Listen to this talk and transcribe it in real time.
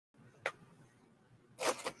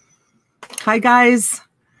Hi, guys.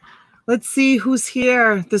 Let's see who's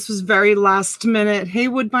here. This was very last minute. Hey,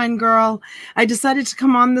 Woodbine girl. I decided to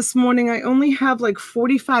come on this morning. I only have like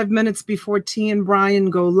 45 minutes before T and Brian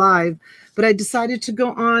go live, but I decided to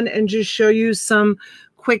go on and just show you some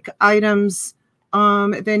quick items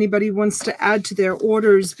if anybody wants to add to their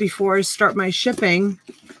orders before I start my shipping.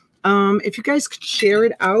 If you guys could share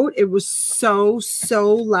it out. It was so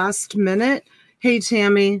last minute. Hey,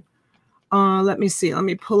 Tammy. Let me see. Let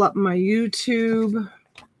me pull up my YouTube.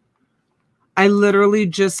 I literally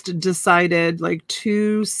just decided like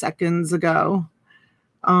 2 seconds ago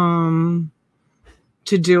to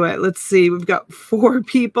do it. Let's see. We've got 4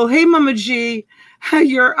 people. Hey, Mama G.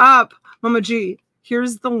 You're up. Mama G,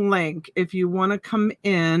 here's the link. If you want to come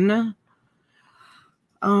in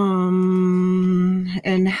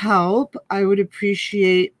and help, I would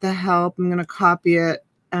appreciate the help. I'm going to copy it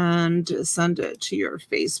and send it to your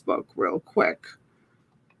Facebook real quick.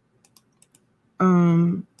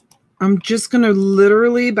 I'm just going to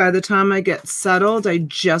literally, by the time I get settled, I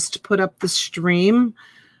just put up the stream.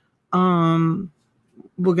 We're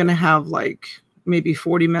going to have like maybe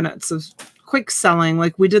 40 minutes of quick selling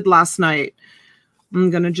like we did last night.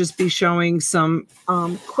 I'm going to just be showing some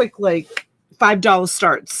quick like $5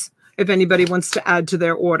 starts if anybody wants to add to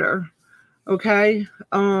their order. Okay.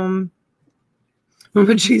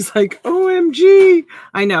 Mama G's like, OMG.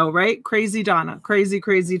 I know, right? Crazy Donna. Crazy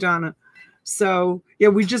Donna. So yeah,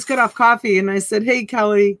 we just got off coffee and I said, hey,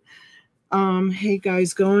 Kelly, hey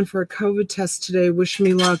guys, going for a COVID test today. Wish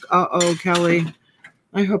me luck. Uh-oh, Kelly.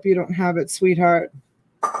 I hope you don't have it, sweetheart.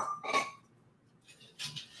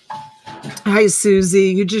 Hi,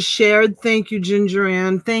 Susie. You just shared. Thank you, Ginger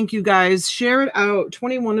Ann. Thank you, guys. Share it out.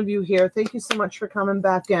 21 of you here. Thank you so much for coming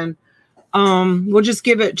back in. We'll just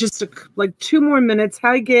give it just like 2 more minutes.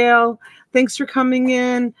 Hi, Gail. Thanks for coming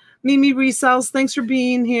in. Mimi Resells, thanks for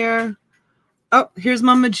being here. Oh, here's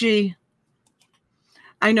Mama G.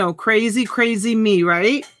 I know, crazy me,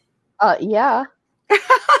 right? Yeah.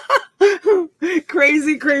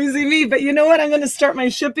 crazy me. But you know what? I'm going to start my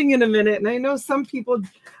shipping in a minute. And I know some people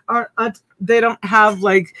are, they don't have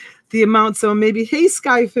like the amount. So maybe, hey,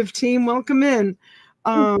 Sky 15, welcome in.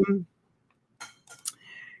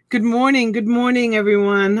 Good morning,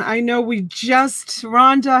 everyone. I know we just,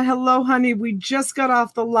 Rhonda, hello, honey. We just got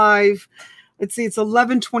off the live. Let's see, it's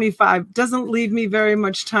 11:25. Doesn't leave me very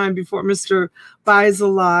much time before Mr. buys a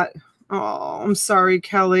lot. Oh, I'm sorry,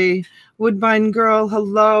 Kelly. Woodbine girl,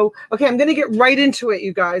 hello. Okay, I'm going to get right into it,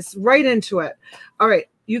 you guys. Right into it. All right,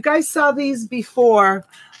 you guys saw these before.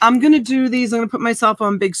 I'm going to do these. I'm going to put myself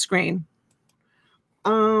on big screen.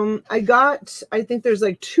 I think there's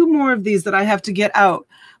like 2 more of these that I have to get out.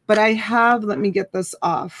 But I have, let me get this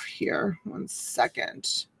off here. 1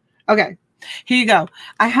 second. Okay. Here you go.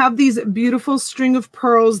 I have these beautiful string of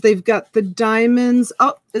pearls. They've got the diamonds.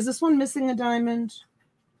 Oh, is this one missing a diamond?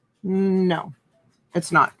 No,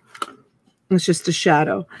 it's not. It's just a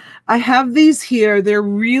shadow. I have these here. They're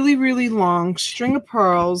really long string of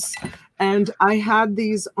pearls. And I had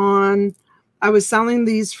these on, I was selling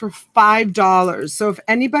these for $5. So if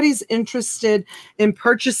anybody's interested in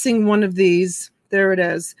purchasing one of these, there it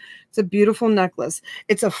is. It's a beautiful necklace.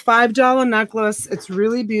 It's a $5 necklace. It's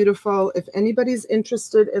really beautiful. If anybody's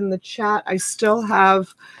interested in the chat, I still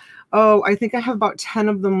have, I think I have about 10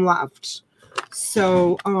 of them left.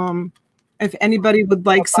 So if anybody would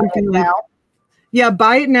like something like, yeah,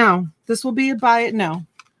 buy it now. This will be a buy it now.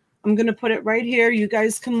 I'm going to put it right here. You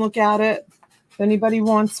guys can look at it. If anybody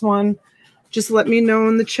wants one, just let me know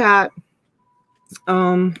in the chat.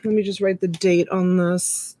 Let me just write the date on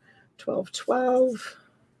this. 12/12.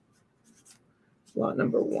 Lot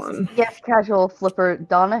number 1. Yes, casual flipper.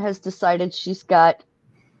 Donna has decided she's got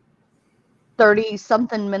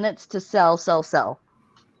 30-something minutes to sell. So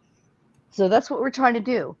that's what we're trying to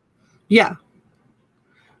do. Yeah.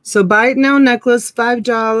 So buy it now necklace,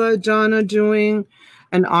 $5. Donna doing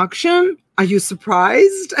an auction. Are you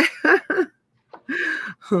surprised?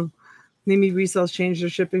 Mimi Resells changed their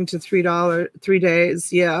shipping to $3, 3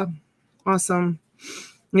 days. Yeah. Awesome.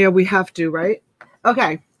 Yeah, we have to, right?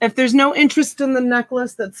 Okay. If there's no interest in the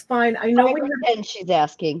necklace, that's fine. I know 5 or 10, she's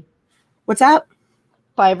asking. What's that?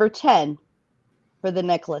 5 or 10 for the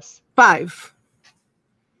necklace. 5.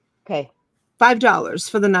 Okay. $5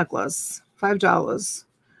 for the necklace. $5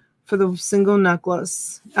 for the single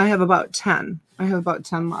necklace. I have about 10. I have about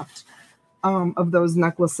 10 left of those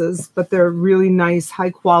necklaces, but they're really nice,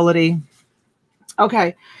 high quality.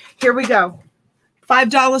 Okay, here we go.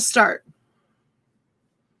 $5 start.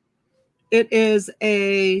 It is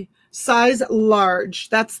a size large.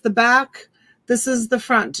 That's the back. This is the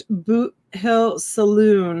front. Boot Hill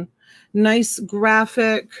Saloon. Nice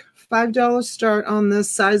graphic $5 start on this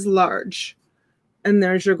size large. And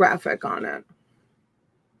there's your graphic on it.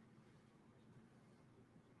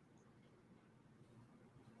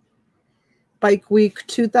 Bike Week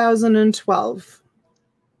 2012.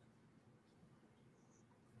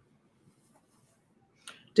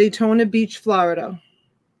 Daytona Beach, Florida.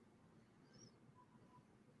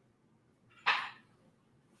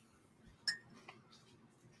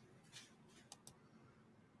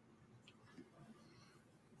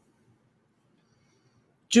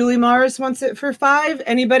 Julie Morris wants it for $5.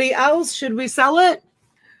 Anybody else? Should we sell it?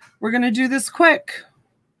 We're going to do this quick.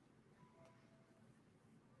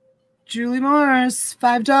 Julie Morris,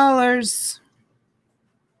 $5.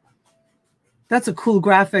 That's a cool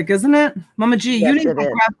graphic, isn't it? Mama G, yes,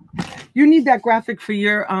 you need that graphic for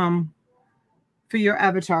your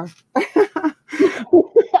avatar.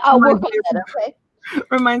 I'll work on that, okay?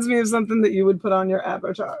 Reminds me of something that you would put on your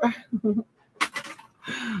avatar.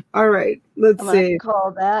 All right, let's see.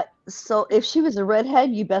 Call that. So if she was a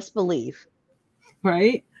redhead, you best believe.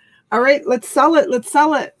 Right? All right, let's sell it. Let's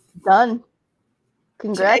sell it. Done.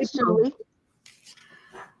 Congrats, Julie.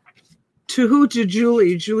 To who? To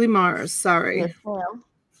Julie. Julie Mars. Sorry. Yes, ma'am.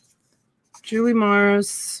 Julie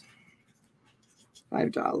Mars.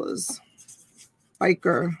 $5.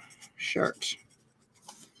 Biker shirt.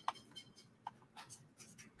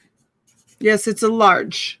 Yes, it's a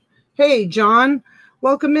large. Hey, John.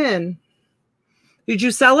 Welcome in. Did you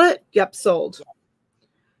sell it? Yep, sold.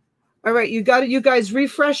 All right, you guys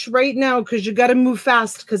refresh right now because you got to move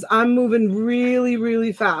fast because I'm moving really,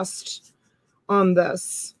 really fast on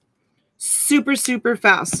this. Super, super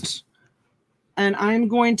fast. And I'm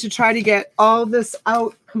going to try to get all this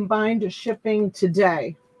out combined to shipping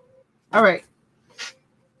today. All right.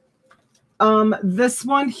 This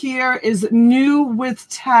one here is new with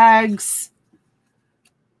tags.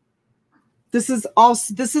 This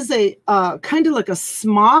is a kind of like a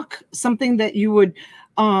smock, something that you would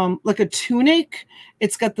like a tunic.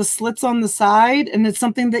 It's got the slits on the side, and it's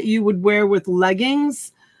something that you would wear with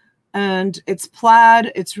leggings. And it's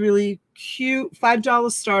plaid. It's really cute.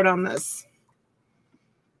 $5 start on this.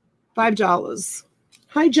 $5.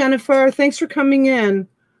 Hi, Jennifer. Thanks for coming in.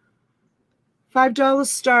 $5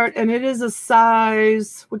 start, and it is a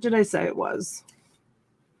size, what did I say it was?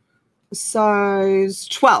 A size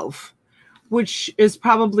 12. Which is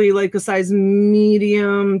probably like a size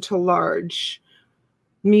medium to large.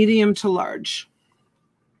 Medium to large.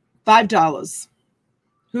 $5.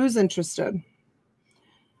 Who's interested?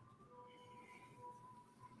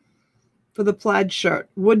 For the plaid shirt.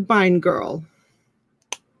 Woodbine Girl.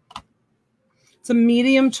 It's a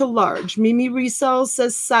medium to large. Mimi Resell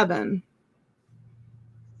says 7.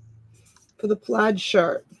 For the plaid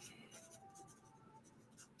shirt.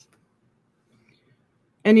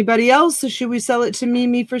 Anybody else? Or should we sell it to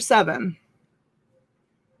Mimi for 7?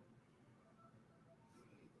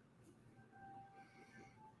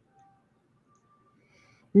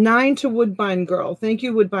 $9 to Woodbine Girl. Thank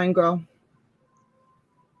you, Woodbine Girl.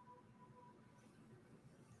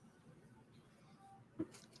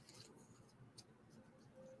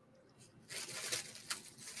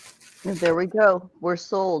 And there we go. We're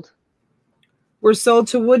sold. We're sold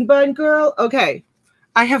to Woodbine Girl. Okay.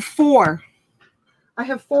 I have 4. I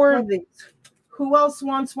have 4 of these. Who else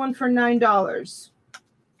wants one for $9?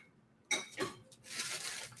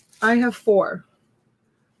 I have 4.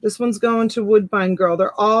 This one's going to Woodbine Girl.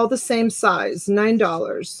 They're all the same size.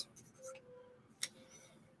 $9.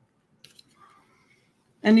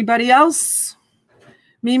 Anybody else?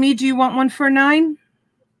 Mimi, do you want one for $9?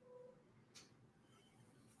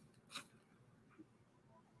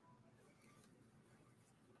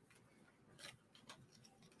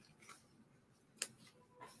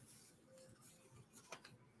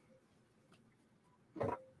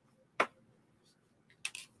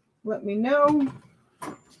 Let me know.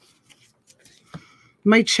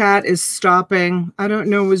 My chat is stopping. I don't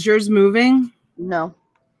know. Was yours moving? No.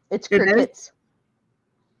 It's crickets.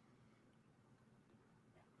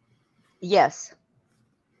 Yes.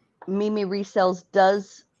 Mimi Resells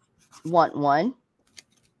does want one.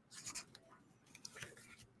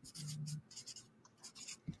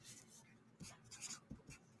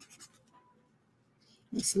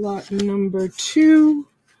 That's lot number 2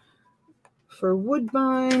 for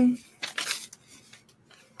Woodbine.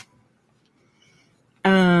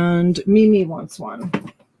 And Mimi wants one.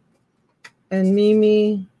 And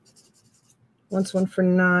Mimi wants one for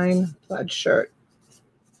 $9, plaid shirt.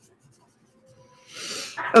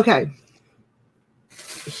 Okay.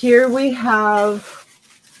 Here we have,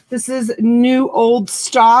 this is new old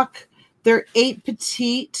stock. They're 8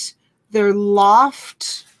 petite. They're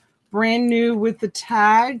loft, brand new with the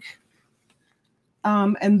tag.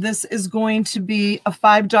 And this is going to be a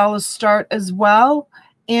 $5 start as well.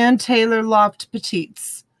 And Taylor Loft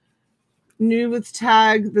Petites. New with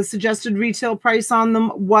tag. The suggested retail price on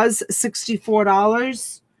them was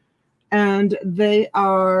 $64. And they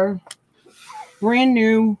are brand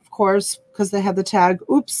new, of course, because they have the tag.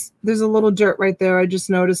 Oops, there's a little dirt right there. I just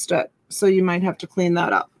noticed it. So you might have to clean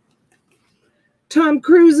that up. Tom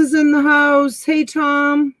Cruise is in the house. Hey,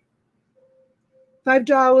 Tom.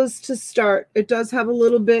 $5 to start. It does have a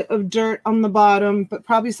little bit of dirt on the bottom, but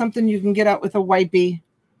probably something you can get out with a wipey.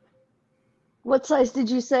 What size did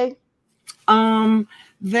you say?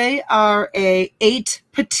 They are a 8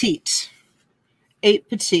 petite. 8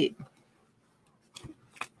 petite.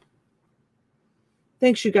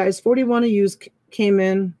 Thanks, you guys. 41 of yous came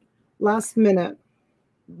in last minute.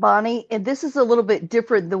 Bonnie, and this is a little bit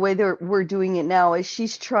different the way we're doing it now, is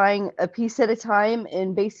she's trying a piece at a time,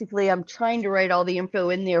 and basically I'm trying to write all the info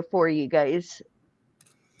in there for you guys.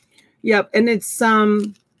 Yep, and it's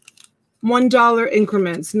 $1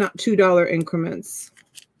 increments, not $2 increments.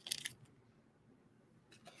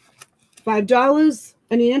 $5.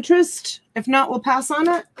 Any interest? If not, we'll pass on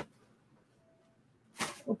it.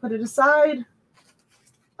 We'll put it aside.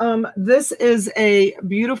 This is a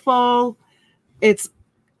beautiful, it's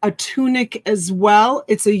a tunic as well.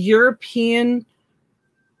 It's a European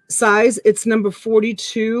size. It's number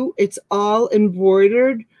 42. It's all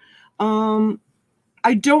embroidered.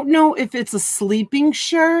 I don't know if it's a sleeping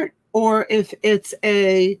shirt or if it's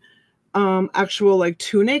a actual like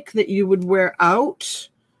tunic that you would wear out,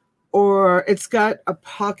 or it's got a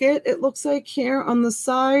pocket, it looks like, here on the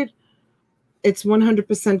side. It's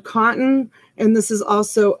 100% cotton, and this is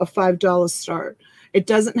also a $5 start. It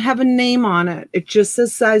doesn't have a name on it. It just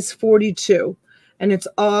says size 42, and it's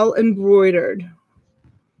all embroidered.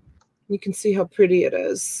 You can see how pretty it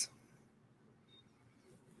is.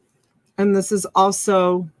 And this is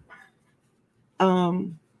also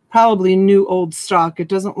probably new old stock. It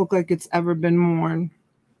doesn't look like it's ever been worn.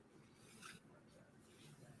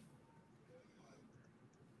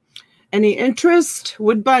 Any interest?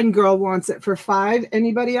 Woodbine Girl wants it for $5.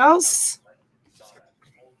 Anybody else?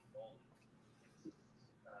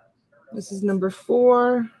 This is number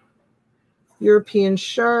 4. European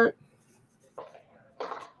shirt.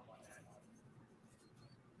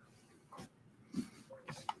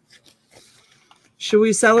 Should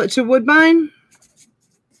we sell it to Woodbine?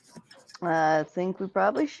 I think we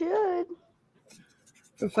probably should.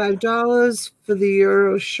 For $5 for the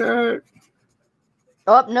Euro shirt.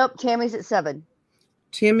 Oh, nope. Tammy's at 7.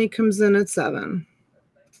 Tammy comes in at 7.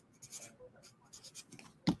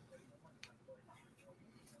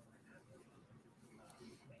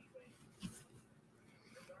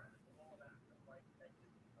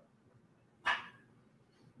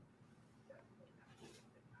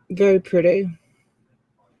 Very pretty.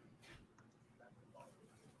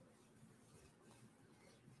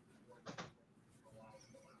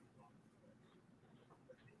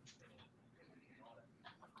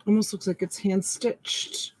 Almost looks like it's hand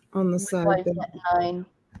stitched on the side there. At 9.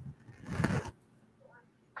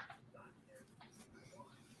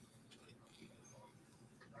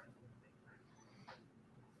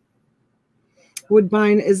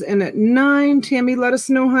 Woodbine is in at 9. Tammy, let us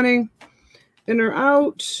know, honey. In or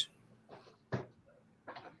out?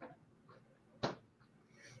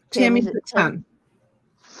 Tammy's at 10.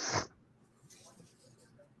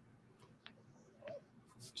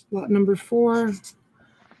 Lot number 4.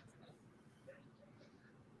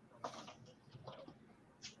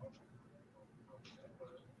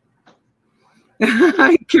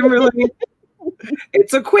 Hi, Kimberly.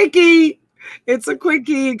 It's a quickie. It's a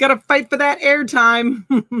quickie. Got to fight for that airtime.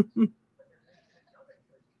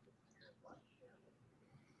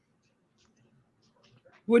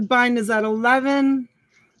 Woodbine is at 11.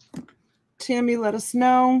 Tammy, let us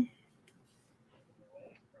know.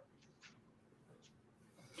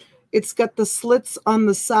 It's got the slits on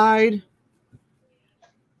the side.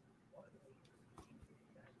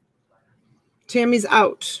 Tammy's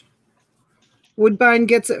out. Woodbine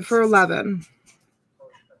gets it for 11.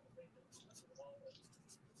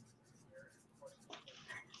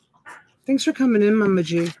 Thanks for coming in, Mama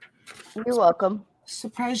G. You're welcome.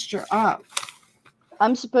 Surprised you're up.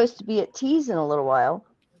 I'm supposed to be at T's in a little while.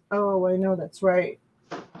 Oh, I know, that's right.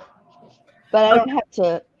 But I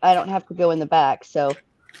don't have to go in the back, so.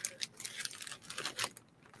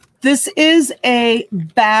 This is a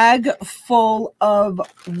bag full of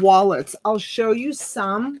wallets. I'll show you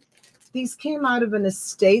some. These came out of an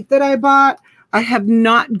estate that I bought. I have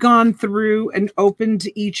not gone through and opened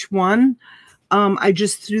each one. I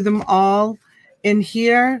just threw them all in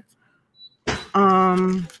here.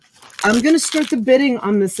 I'm going to start the bidding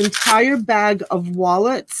on this entire bag of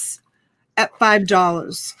wallets at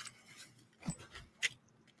 $5.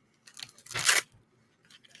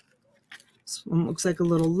 This one looks like a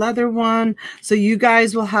little leather one. So you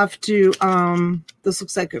guys will have to, this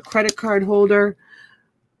looks like a credit card holder.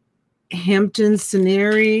 Hampton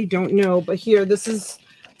Scenery, don't know, but here, this is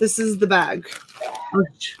the bag.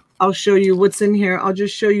 I'll show you what's in here. I'll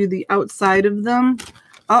just show you the outside of them.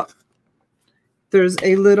 Oh, there's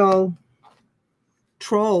a little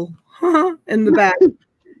troll in the back.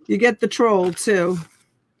 You get the troll too.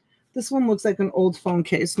 This one looks like an old phone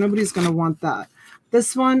case. Nobody's going to want that.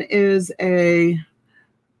 This one is a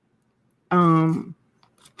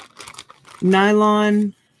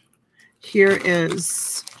nylon. Here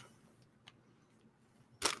is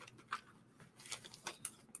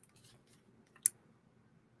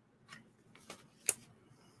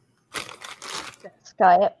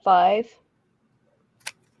Sky at 5.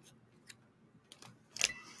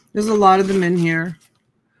 There's a lot of them in here.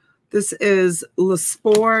 This is Le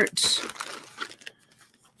Sport.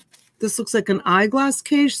 This looks like an eyeglass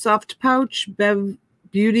case, soft pouch, Bev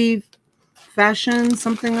Beauty Fashion,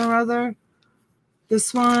 something or other.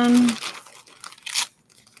 This one.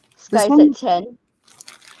 Sky's at 10.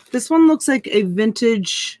 This one looks like a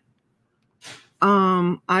vintage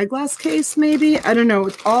eyeglass case, maybe. I don't know.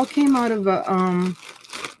 It all came out of a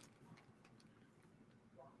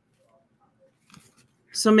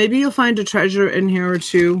so maybe you'll find a treasure in here or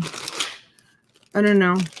two. I don't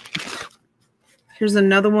know. Here's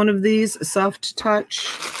another one of these, a soft touch.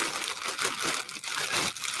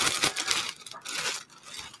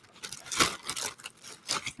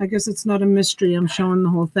 I guess it's not a mystery. I'm showing the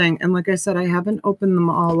whole thing. And like I said, I haven't opened them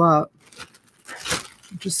all up.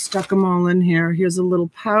 Just stuck them all in here. Here's a little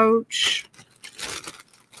pouch.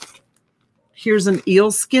 Here's an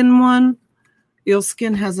eelskin one.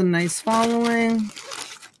 Eelskin has a nice following.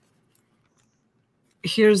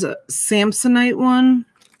 Here's a Samsonite one.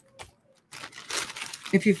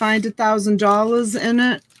 If you find $1,000 in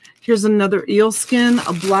it, here's another eelskin,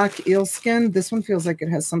 a black eelskin. This one feels like it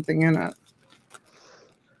has something in it.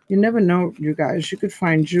 You never know, you guys. You could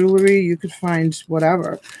find jewelry. You could find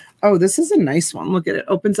whatever. Oh, this is a nice one. Look at it.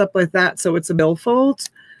 Opens up like that. So it's a billfold.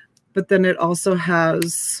 But then it also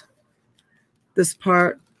has this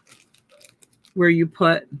part where you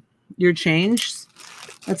put your change.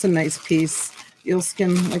 That's a nice piece.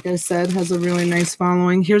 Eelskin, like I said, has a really nice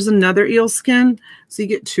following. Here's another eelskin. So you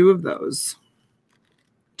get two of those.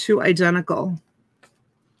 Two identical.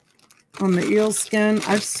 On the eelskin,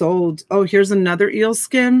 I've sold. Oh, here's another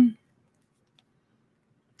eelskin.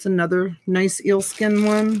 It's another nice eelskin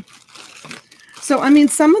one. So, I mean,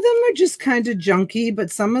 some of them are just kind of junky, but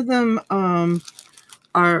some of them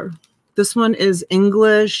are, this one is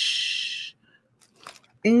English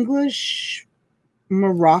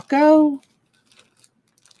Morocco.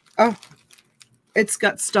 Oh, it's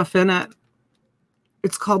got stuff in it.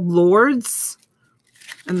 It's called Lords.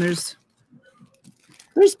 And there's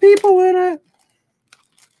people in it.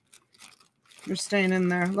 They're staying in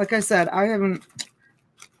there. Like I said, I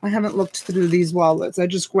haven't looked through these wallets. I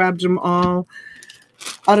just grabbed them all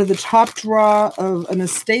out of the top drawer of an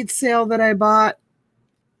estate sale that I bought.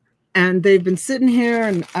 And they've been sitting here,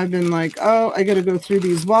 and I've been like, oh, I got to go through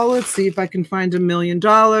these wallets, see if I can find $1 million.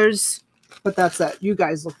 But that's it. You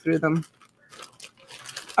guys look through them.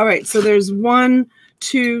 All right, so there's 1,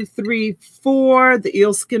 2, 3, 4. The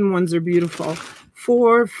eelskin ones are beautiful.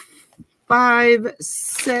 4, 5,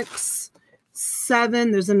 6,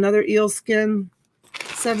 7. There's another eelskin.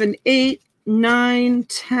 7, 8, 9,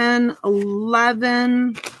 10,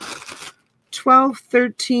 11, 12,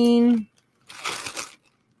 13,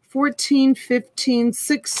 14, 15,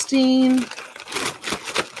 16,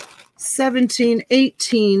 17,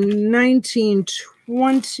 18, 19,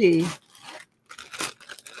 20,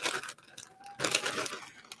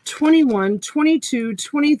 21, 22,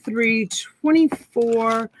 23,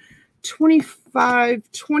 24,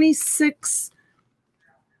 25, 26,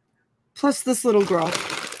 plus this little girl.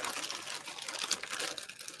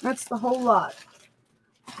 That's the whole lot.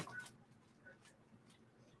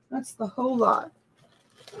 That's the whole lot.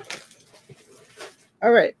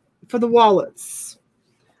 All right, for the wallets.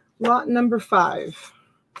 Lot number 5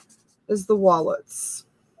 is the wallets.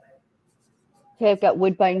 Okay, I've got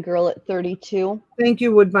Woodbine Girl at 32. Thank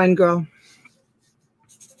you, Woodbine Girl.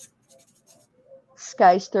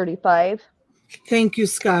 Sky's 35. Thank you,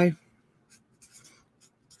 Sky.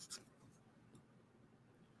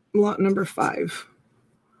 Lot number 5.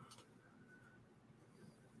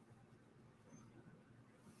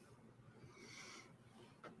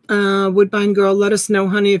 Woodbine Girl, let us know,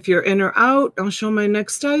 honey, if you're in or out. I'll show my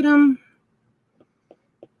next item.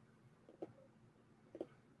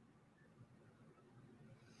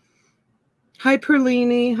 Hi,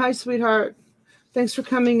 Perlini. Hi, sweetheart. Thanks for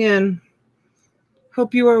coming in.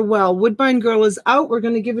 Hope you are well. Woodbine Girl is out. We're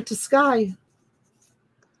going to give it to Sky.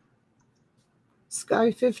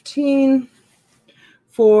 Sky 15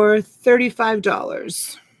 for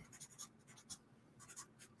 $35.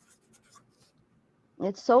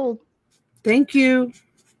 It's sold. Thank you.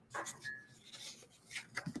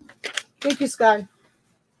 Thank you, Sky.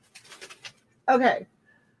 Okay.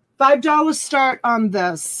 $5 start on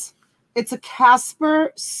this. It's a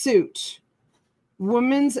Casper suit.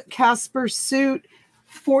 Women's Casper suit,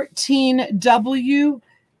 14W.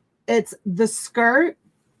 It's the skirt.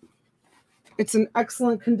 It's in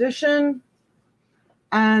excellent condition.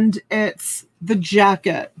 And it's the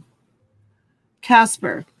jacket.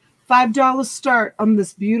 Casper. $5 start on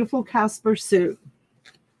this beautiful Casper suit.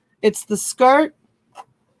 It's the skirt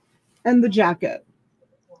and the jacket.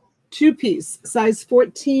 2-piece, size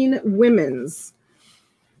 14 women's.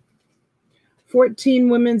 14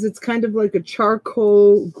 women's, it's kind of like a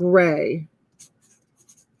charcoal gray.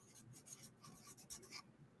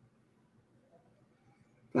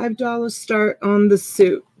 $5 start on the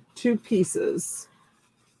suit. 2 pieces.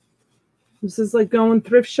 This is like going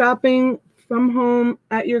thrift shopping from home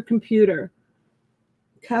at your computer.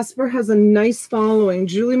 Casper has a nice following.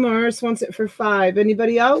 Julie Morris wants it for $5.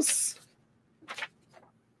 Anybody else?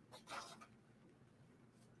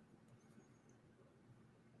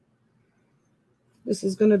 This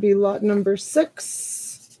is going to be lot number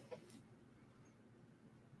 6.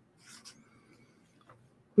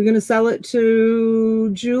 We're going to sell it to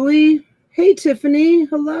Julie. Hey, Tiffany.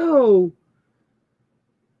 Hello.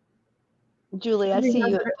 Julie, I see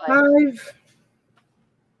you at 5.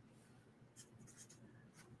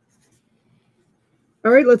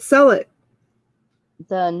 All right, let's sell it.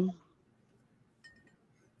 Done.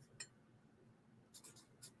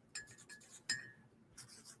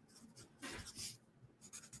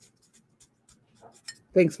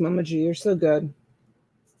 Thanks, Mama G. You're so good.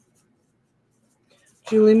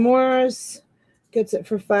 Julie Morris gets it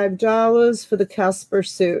for $5 for the Casper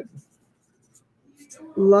suit.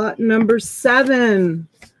 Lot number 7.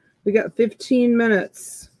 We got 15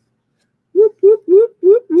 minutes. Whoop, whoop, whoop,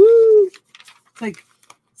 whoop, whoop. It's like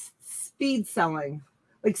speed selling.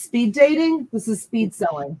 Like speed dating. This is speed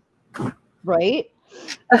selling. Right?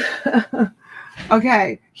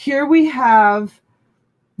 Okay. Here we have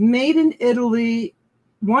made in Italy,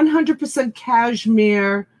 100%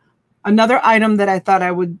 cashmere. Another item that I thought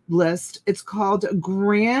I would list. It's called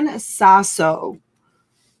Gran Sasso.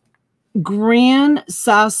 Gran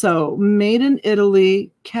Sasso, made in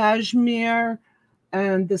Italy, cashmere,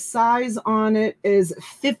 and the size on it is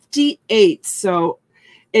 58. So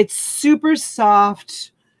it's super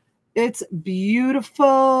soft. It's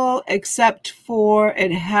beautiful, except for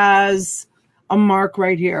it has a mark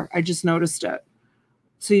right here. I just noticed it.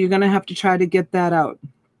 So you're going to have to try to get that out.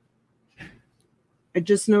 I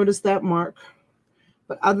just noticed that mark.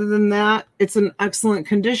 But other than that, it's in excellent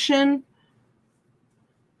condition.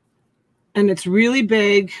 And it's really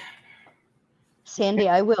big. Sandy,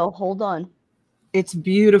 I will. Hold on. It's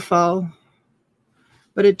beautiful.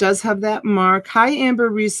 But it does have that mark. Hi, Amber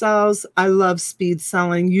Resells. I love speed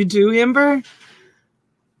selling. You do, Amber?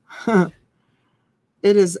 Huh.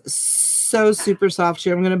 It is so super soft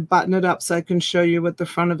here. I'm going to button it up so I can show you what the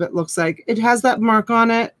front of it looks like. It has that mark on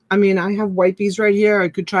it. I mean, I have wipies right here. I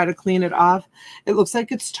could try to clean it off. It looks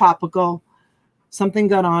like it's topical. Something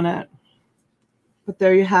got on it. But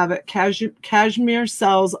there you have it. Cashmere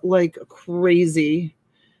sells like crazy.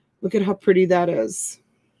 Look at how pretty that is.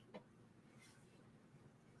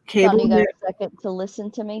 Cable. Sonny, you got a second to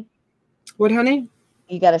listen to me? What, honey?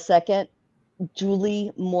 You got a second?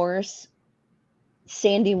 Julie Morris.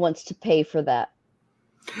 Sandy wants to pay for that.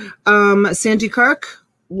 Sandy Kirk?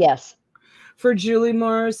 Yes. For Julie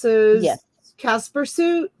Morris's yes. Casper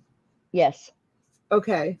suit? Yes.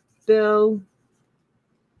 Okay. Bill.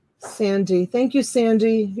 Sandy. Thank you,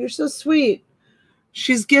 Sandy. You're so sweet.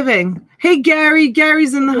 She's giving. Hey, Gary.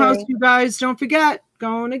 Gary's in the house, you guys. Don't forget.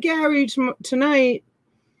 Going to Gary tonight.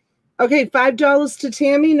 Okay, $5 to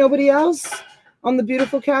Tammy. Nobody else on the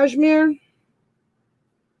beautiful cashmere?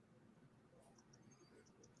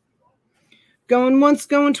 Going once,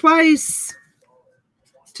 going twice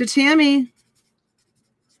to Tammy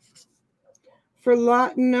for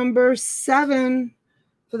lot number 7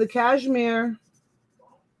 for the cashmere.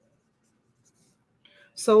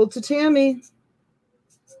 Sold to Tammy.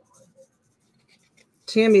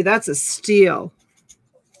 Tammy, that's a steal.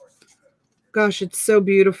 Gosh, it's so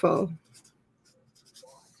beautiful.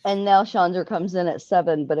 And now Chandra comes in at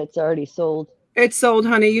 7, but it's already sold. It's sold,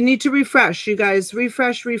 honey. You need to refresh, you guys.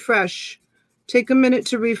 Refresh, refresh. Take a minute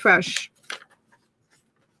to refresh.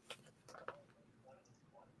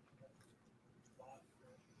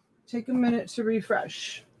 Take a minute to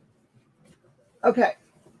refresh. Okay.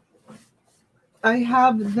 I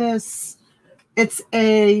have this. It's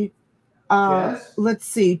a, yes. Let's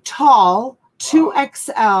see, tall,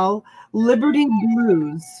 2XL, Liberty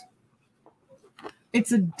Blues.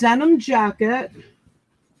 It's a denim jacket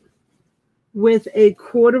with a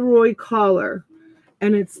corduroy collar,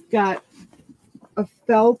 and it's got a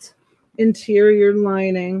felt interior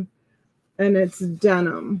lining, and it's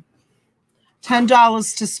denim.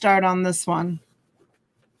 $10 to start on this one.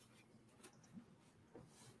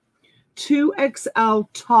 2XL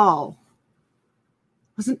tall.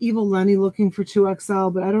 Wasn't Evil Lenny looking for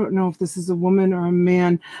 2XL, but I don't know if this is a woman or a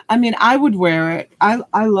man. I mean, I would wear it.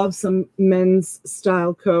 I love some men's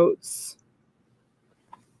style coats.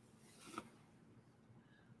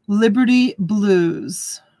 Liberty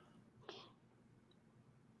Blues.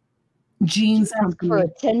 Jeans company. For a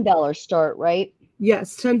 $10 start, right?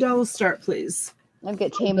 Yes, $10 start, please. I've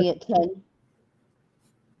got Tammy at 10.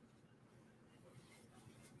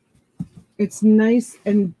 It's nice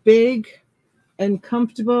and big and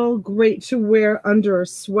comfortable. Great to wear under a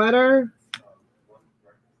sweater,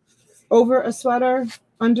 over a sweater,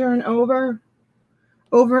 under and over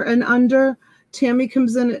and under. Tammy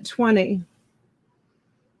comes in at 20.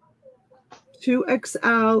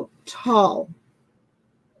 2XL tall.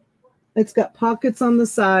 It's got pockets on the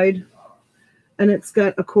side, and it's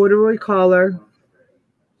got a corduroy collar.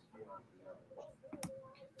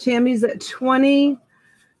 Tammy's at 20.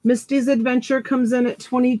 Misty's Adventure comes in at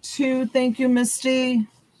 22. Thank you, Misty.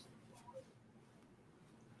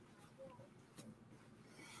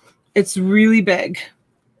 It's really big.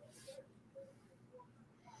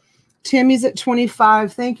 Tammy's at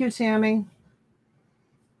 25. Thank you, Tammy.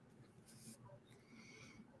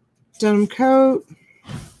 Denim coat.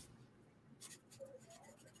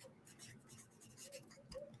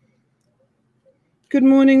 Good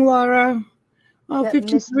morning, Laura. Oh,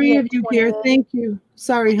 53 of you here. Thank you.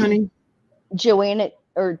 Sorry, honey. Joanne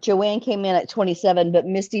came in at 27, but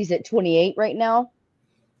Misty's at 28 right now.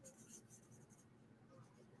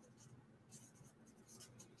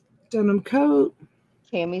 Denim coat.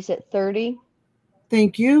 Tammy's at 30.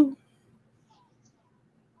 Thank you.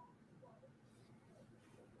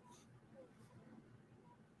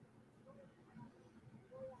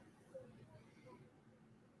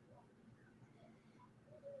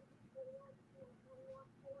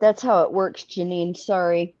 That's how it works, Janine.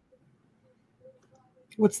 Sorry.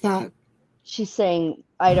 What's that? She's saying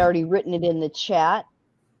I'd already written it in the chat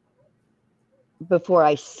before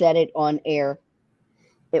I said it on air.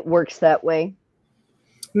 It works that way.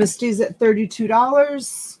 Misty's at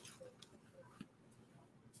 $32.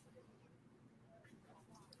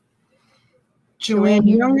 Joanne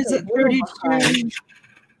Young is at 32.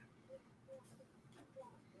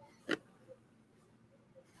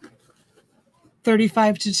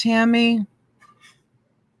 $35 to Tammy.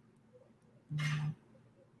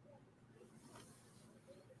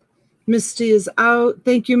 Misty is out.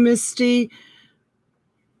 Thank you, Misty.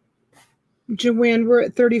 Joanne, we're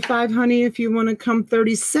at 35, honey, if you want to come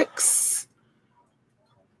 36.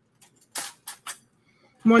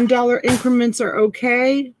 $1 increments are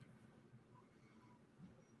okay.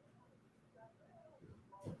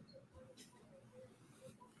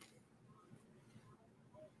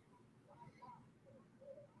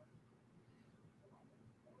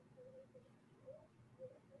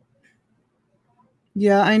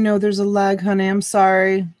 Yeah, I know there's a lag, honey. I'm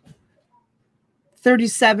sorry.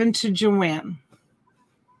 37 to Joanne.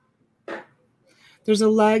 There's a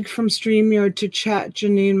lag from StreamYard to chat,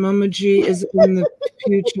 Janine. Mama G is in the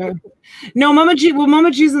future. No, Mama G. Well,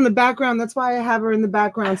 Mama G's in the background. That's why I have her in the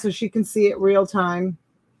background so she can see it real time.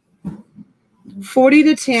 40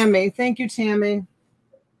 to Tammy. Thank you, Tammy.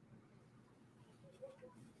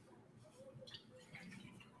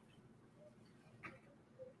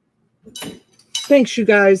 Thanks, you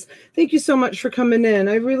guys. Thank you so much for coming in.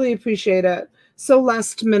 I really appreciate it. So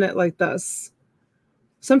last minute like this.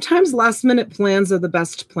 Sometimes last minute plans are the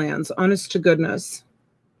best plans, honest to goodness.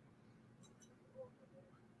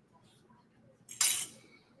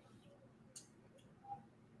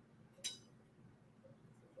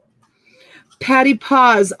 Patty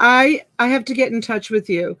Paws, I have to get in touch with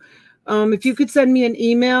you. If you could send me an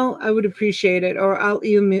email, I would appreciate it, or I'll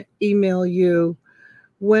email you.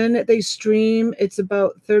 When they stream, it's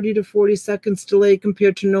about 30 to 40 seconds delay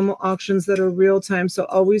compared to normal auctions that are real time. So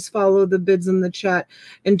always follow the bids in the chat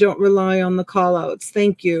and don't rely on the call outs.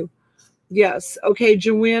 Thank you. Yes. Okay.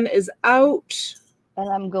 Joanne is out. And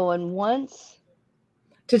I'm going once.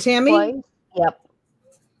 To Tammy? Twice. Yep.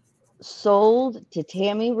 Sold to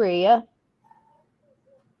Tammy Rhea.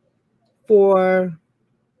 For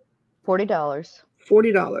 $40.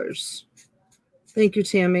 $40. Thank you,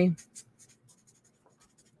 Tammy.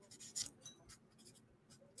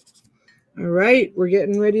 All right, we're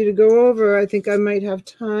getting ready to go over. I think I might have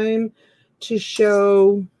time to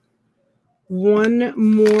show one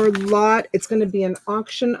more lot. It's going to be an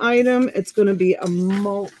auction item. It's going to be a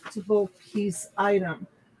multiple piece item.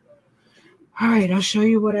 All right, I'll show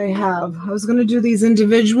you what I have. I was going to do these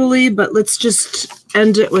individually, but let's just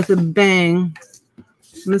end it with a bang.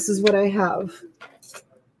 And this is what I have.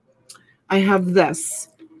 I have this.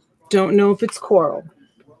 Don't know if it's coral.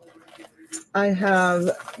 I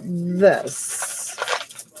have this.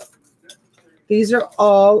 These are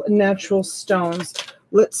all natural stones.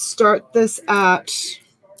 Let's start this at,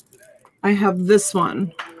 I have this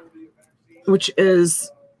one, which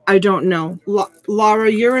is, I don't know.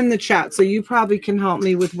 Laura, you're in the chat, so you probably can help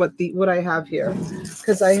me with what I have here,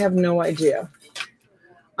 because I have no idea.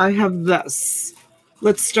 I have this.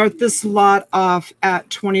 Let's start this lot off at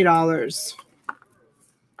 $20.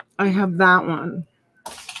 I have that one.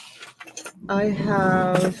 I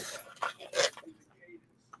have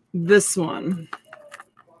this one.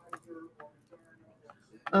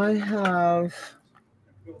 I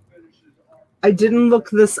didn't look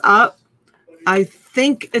this up. I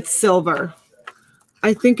think it's silver.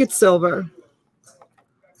 I think it's silver.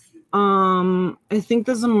 I think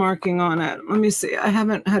there's a marking on it. Let me see. I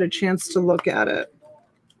haven't had a chance to look at it.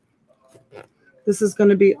 This is going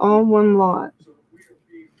to be all one lot.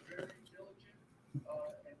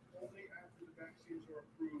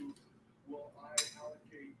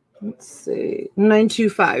 Let's see.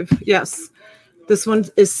 925. Yes. This one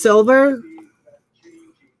is silver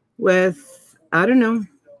with, I don't know.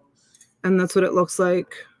 And that's what it looks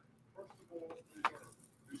like.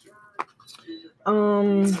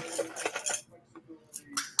 And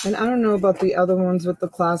I don't know about the other ones with the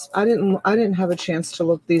clasp. I didn't have a chance to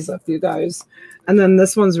look these up, you guys. And then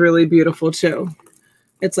this one's really beautiful too.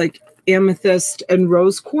 It's like amethyst and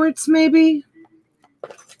rose quartz, maybe.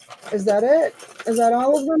 Is that it? Is that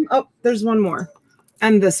all of them? Oh, there's one more.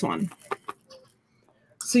 And this one.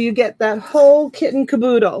 So you get that whole kit and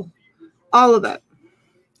caboodle. All of it.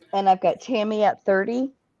 And I've got Tammy at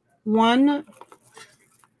 30. 1,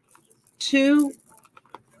 2,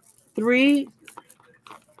 3,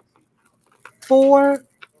 4,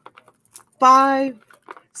 5,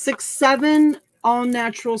 6, 7 all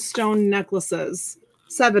natural stone necklaces.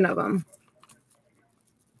 7 of them.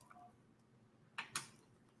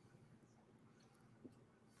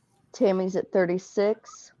 Tammy's at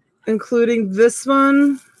 36. Including this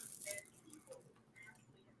one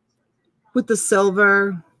with the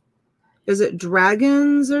silver. Is it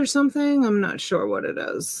dragons or something? I'm not sure what it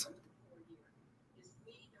is.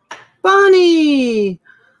 Bonnie!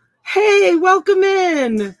 Hey, welcome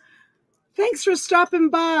in. Thanks for stopping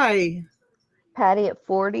by. Patty at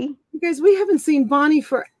 40. You guys, we haven't seen Bonnie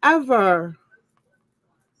forever.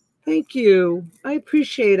 Thank you. I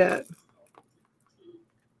appreciate it.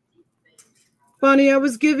 Bonnie, I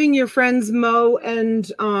was giving your friends Mo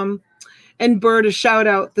and Bert a shout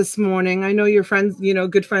out this morning. I know you're friends, you know,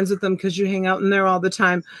 good friends with them because you hang out in there all the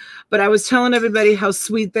time. But I was telling everybody how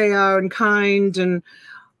sweet they are and kind and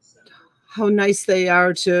how nice they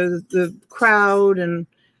are to the crowd. And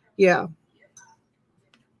yeah,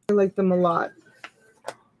 I like them a lot.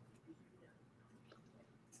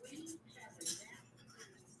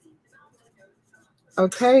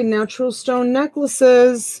 Okay, natural stone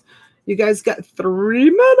necklaces. You guys got 3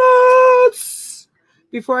 minutes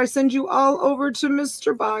before I send you all over to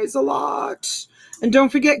Mr. Buys a Lot. And don't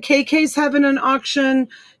forget, KK's having an auction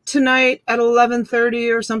tonight at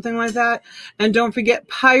 11:30 or something like that. And don't forget,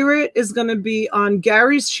 Pirate is going to be on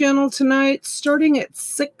Gary's channel tonight, starting at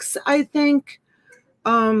 6, I think.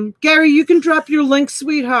 Gary, you can drop your link,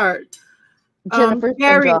 sweetheart. Jennifer's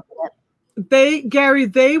Gary, dropping it.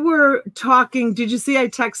 They were talking. Did you see I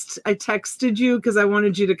texted you because I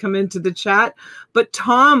wanted you to come into the chat, but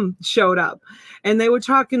Tom showed up and they were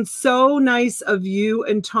talking so nice of you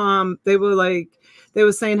and Tom. They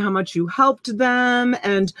were saying how much you helped them.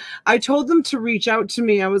 And I told them to reach out to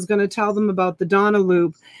me. I was going to tell them about the Donna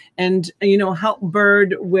Loop and, you know, help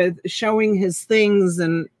Bird with showing his things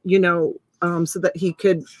and, you know, so that he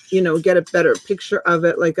could, you know, get a better picture of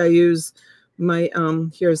it like I use My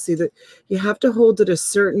here, see that you have to hold it a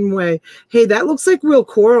certain way. Hey, that looks like real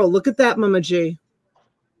coral. Look at that, Mama G.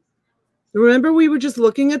 Remember we were just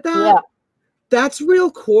looking at that? Yeah. That's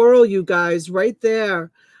real coral, you guys, right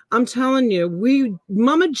there. I'm telling you,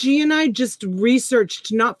 Mama G and I just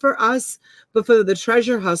researched, not for us, but for the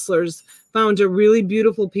treasure hustlers, found a really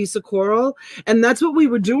beautiful piece of coral. And that's what we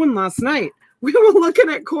were doing last night. We were looking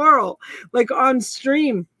at coral, like on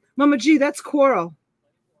stream. Mama G, that's coral.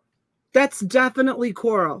 That's definitely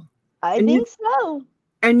coral. I think so.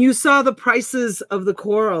 And you saw the prices of the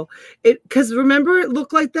coral. Because remember, it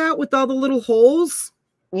looked like that with all the little holes?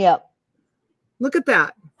 Yep. Look at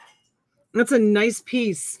that. That's a nice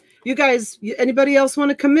piece. You guys, anybody else want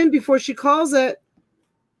to come in before she calls it?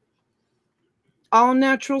 All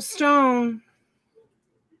natural stone.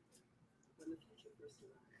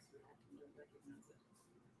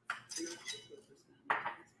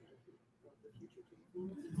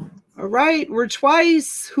 All right, we're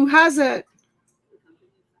twice. Who has it?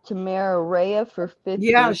 Tamara Rhea for 50.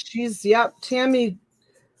 Yeah, yep, Tammy.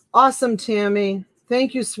 Awesome, Tammy.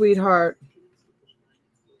 Thank you, sweetheart.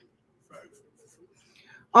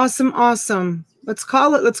 Awesome, awesome. Let's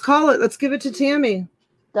call it. Let's call it. Let's give it to Tammy.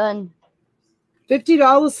 Done.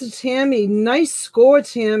 $50 to Tammy. Nice score,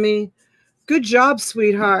 Tammy. Good job,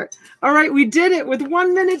 sweetheart. All right, we did it with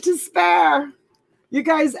 1 minute to spare. You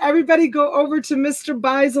guys, everybody go over to Mr.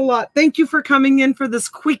 Buys a Lot. Thank you for coming in for this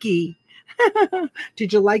quickie.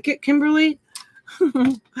 Did you like it, Kimberly?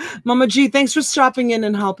 Mama G, thanks for stopping in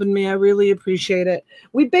and helping me. I really appreciate it.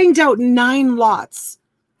 We banged out 9 lots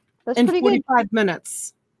in 45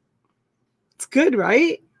 minutes. It's good,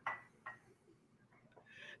 right?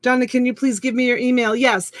 Donna, can you please give me your email?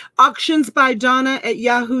 Yes,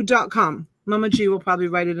 auctionsbydonna@yahoo.com. Mama G will probably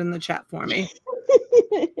write it in the chat for me.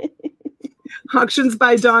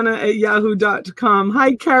 auctionsbydonna@yahoo.com.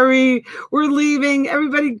 Hi, Carrie. We're leaving.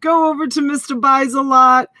 Everybody go over to Mr. Buys a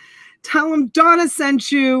Lot. Tell him Donna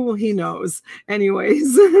sent you. Well, he knows.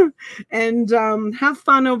 Anyways. And have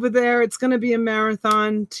fun over there. It's going to be a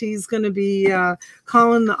marathon. T's going to be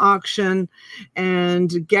calling the auction.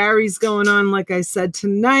 And Gary's going on, like I said,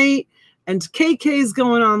 tonight. And KK's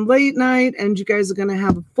going on late night. And you guys are going to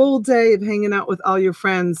have a full day of hanging out with all your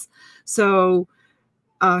friends. So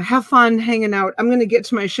have fun hanging out. I'm going to get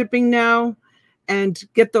to my shipping now and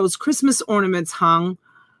get those Christmas ornaments hung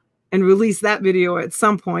and release that video at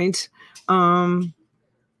some point. I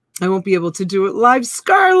won't be able to do it live.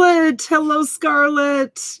 Scarlett, hello,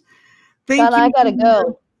 Scarlett. Thank you. I gotta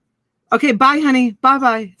go. Okay, bye, honey.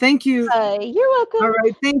 Bye-bye. Thank you. Bye. You're welcome. All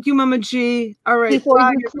right, thank you, Mama G. All right. Before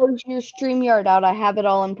you close your StreamYard out, I have it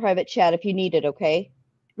all in private chat if you need it, okay?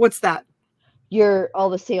 What's that? All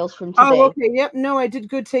the sales from today. Oh, okay. Yep. No, I did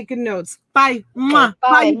good taking notes. Bye. Okay, bye.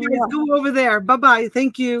 Bye, you guys. Go over there. Bye-bye.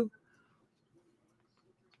 Thank you.